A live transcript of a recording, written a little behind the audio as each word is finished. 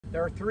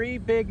There are three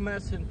big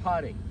myths in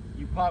putting.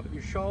 You putt with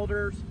your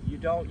shoulders, you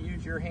don't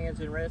use your hands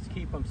and wrists,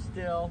 keep them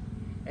still,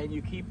 and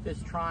you keep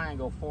this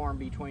triangle formed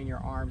between your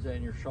arms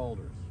and your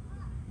shoulders.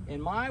 In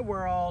my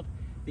world,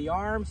 the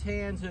arms,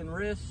 hands, and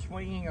wrists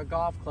swinging a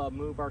golf club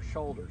move our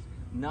shoulders,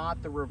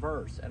 not the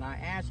reverse. And I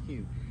ask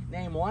you,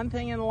 name one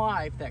thing in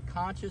life that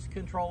conscious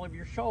control of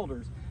your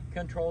shoulders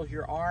controls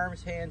your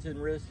arms, hands,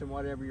 and wrists and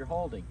whatever you're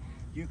holding.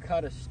 Do you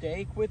cut a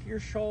steak with your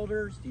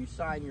shoulders? Do you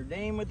sign your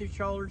name with your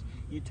shoulders?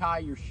 You tie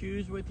your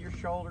shoes with your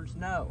shoulders?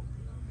 No.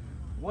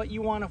 What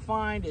you want to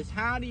find is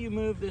how do you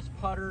move this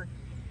putter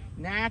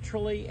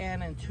naturally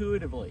and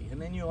intuitively,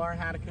 and then you learn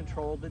how to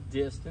control the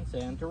distance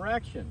and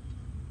direction.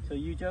 So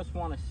you just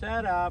want to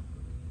set up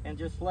and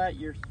just let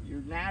your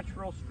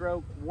natural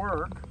stroke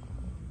work,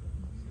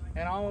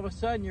 and all of a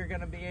sudden you're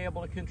going to be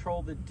able to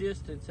control the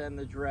distance and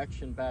the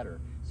direction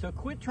better. So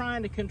quit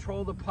trying to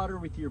control the putter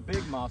with your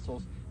big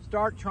muscles.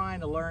 Start trying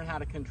to learn how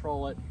to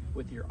control it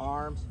with your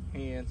arms,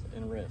 hands,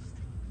 and wrists.